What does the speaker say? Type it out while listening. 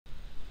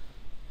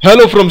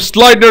Hello from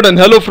slidenerd and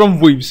hello from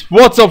Weaves.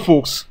 What's up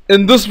folks?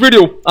 In this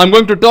video, I'm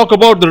going to talk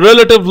about the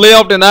relative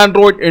layout in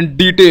Android in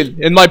detail.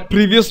 In my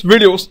previous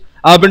videos,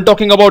 I've been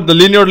talking about the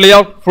linear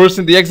layout, first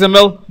in the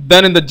XML,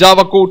 then in the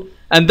Java code,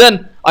 and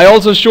then I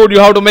also showed you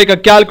how to make a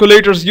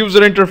calculator's user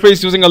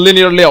interface using a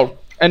linear layout.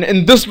 And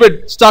in this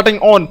vid, starting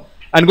on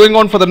and going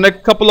on for the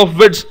next couple of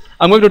vids,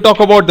 I'm going to talk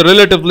about the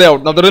relative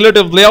layout. Now the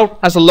relative layout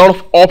has a lot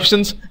of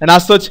options, and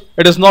as such,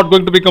 it is not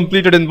going to be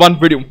completed in one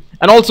video.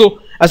 And also,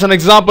 as an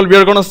example, we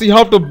are going to see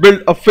how to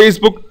build a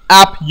Facebook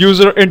app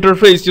user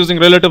interface using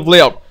relative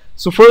layout.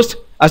 So first,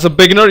 as a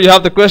beginner, you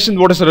have the question,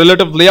 what is a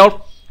relative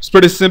layout? It's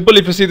pretty simple.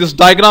 If you see this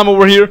diagram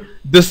over here,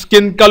 this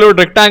skin colored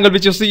rectangle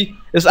which you see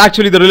is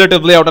actually the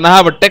relative layout, and I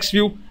have a text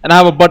view and I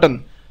have a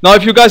button. Now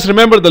if you guys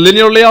remember the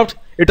linear layout,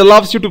 it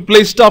allows you to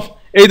place stuff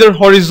either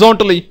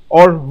horizontally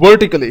or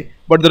vertically,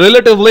 but the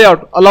relative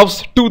layout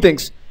allows two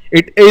things.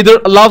 It either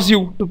allows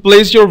you to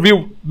place your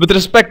view with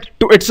respect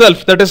to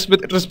itself, that is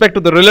with respect to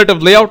the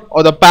relative layout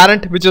or the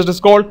parent which is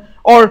called,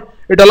 or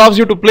it allows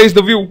you to place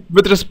the view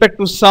with respect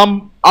to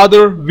some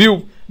other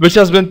view which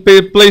has been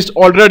placed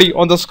already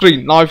on the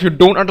screen. Now if you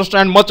don't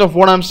understand much of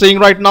what I'm saying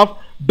right now,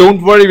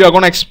 don't worry, we are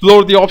going to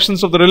explore the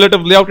options of the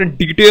relative layout in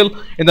detail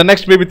in the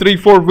next maybe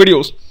 3-4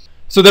 videos.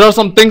 So there are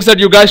some things that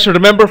you guys should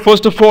remember.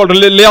 First of all,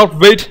 layout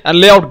weight and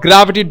layout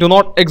gravity do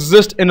not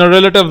exist in a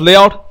relative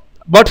layout.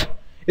 But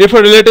if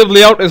a relative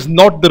layout is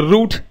not the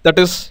root, that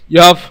is,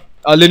 you have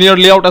a linear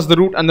layout as the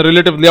root and the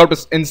relative layout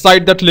is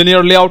inside that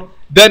linear layout,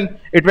 then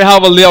it may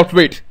have a layout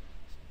weight.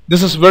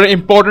 This is very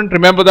important.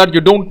 Remember that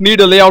you don't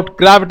need a layout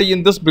gravity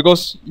in this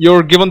because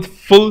you're given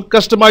full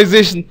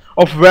customization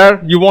of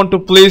where you want to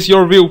place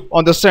your view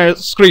on the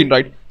screen,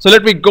 right? So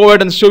let me go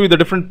ahead and show you the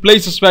different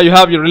places where you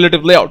have your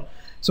relative layout.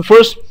 So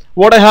first,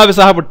 what I have is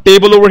I have a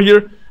table over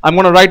here. I'm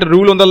going to write a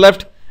rule on the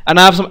left, and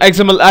I have some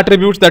XML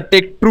attributes that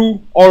take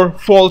true or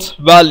false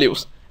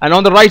values. And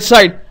on the right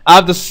side, I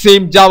have the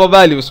same Java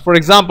values. For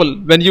example,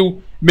 when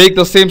you make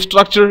the same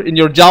structure in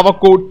your Java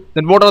code,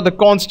 then what are the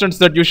constants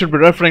that you should be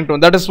referring to?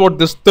 And that is what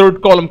this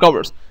third column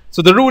covers.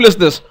 So the rule is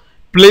this: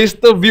 place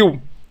the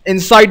view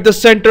inside the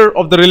center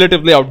of the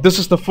relative layout. This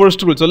is the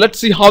first rule. So let's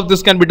see how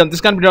this can be done.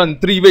 This can be done in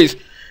 3 ways.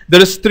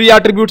 There is 3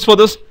 attributes for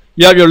this.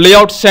 You have your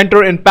layout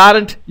center in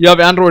parent, you have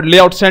Android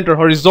layout center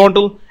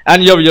horizontal,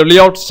 and you have your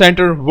layout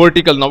center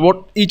vertical. Now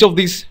what each of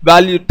these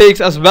value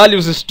takes as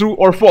values is true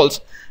or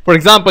false. For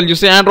example, you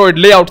say Android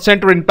layout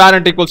center in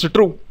parent equals to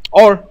true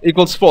or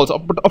equals false.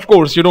 But of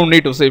course you don't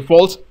need to say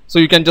false, so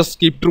you can just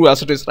keep true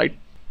as it is, right?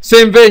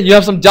 Same way, you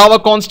have some Java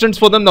constants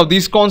for them. Now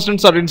these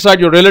constants are inside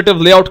your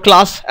relative layout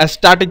class as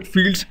static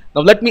fields.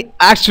 Now let me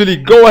actually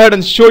go ahead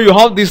and show you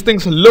how these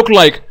things look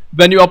like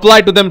when you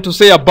apply to them to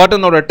say a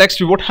button or a text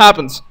view. What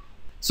happens?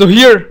 So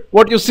here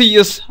what you see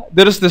is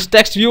there is this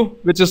text view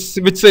which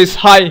says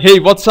hi, hey,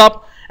 what's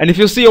up? And if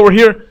you see over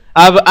here,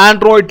 I have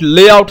Android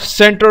layout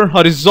center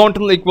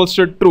horizontal equals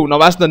to true. Now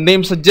as the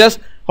name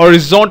suggests,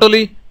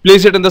 horizontally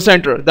place it in the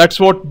center. That's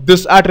what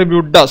this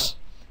attribute does.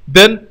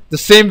 Then the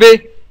same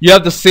way, you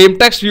have the same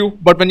text view,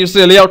 but when you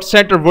say layout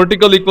center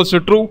vertical equals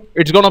to true,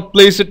 it's gonna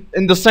place it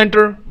in the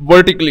center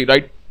vertically,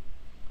 right?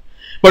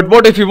 But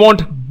what if you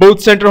want both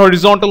center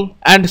horizontal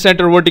and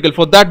center vertical?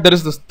 For that, there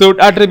is this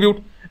third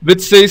attribute which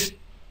says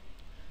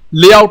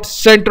layout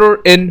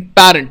center in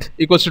parent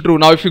equals to true.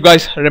 Now if you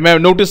guys remember,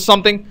 notice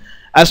something,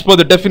 as per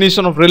the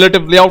definition of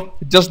relative layout,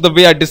 just the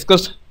way I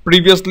discussed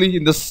previously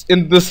in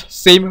this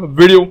same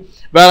video,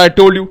 where I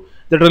told you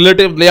that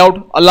relative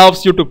layout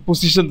allows you to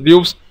position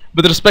views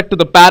with respect to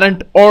the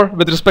parent or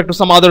with respect to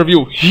some other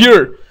view.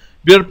 Here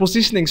we are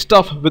positioning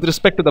stuff with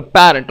respect to the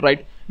parent,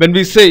 right? When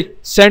we say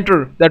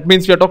center, that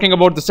means we are talking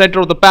about the center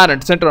of the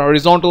parent, center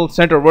horizontal,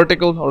 center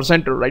vertical, or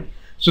center, right?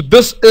 So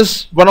this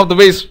is one of the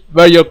ways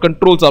where your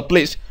controls are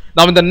placed.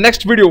 Now in the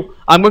next video,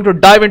 I'm going to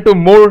dive into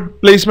more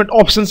placement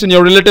options in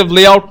your relative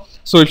layout.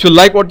 So if you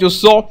like what you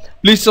saw,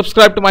 please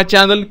subscribe to my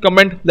channel,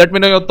 comment, let me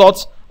know your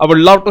thoughts. I would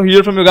love to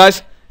hear from you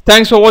guys.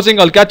 Thanks for watching.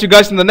 I'll catch you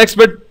guys in the next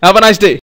vid. Have a nice day.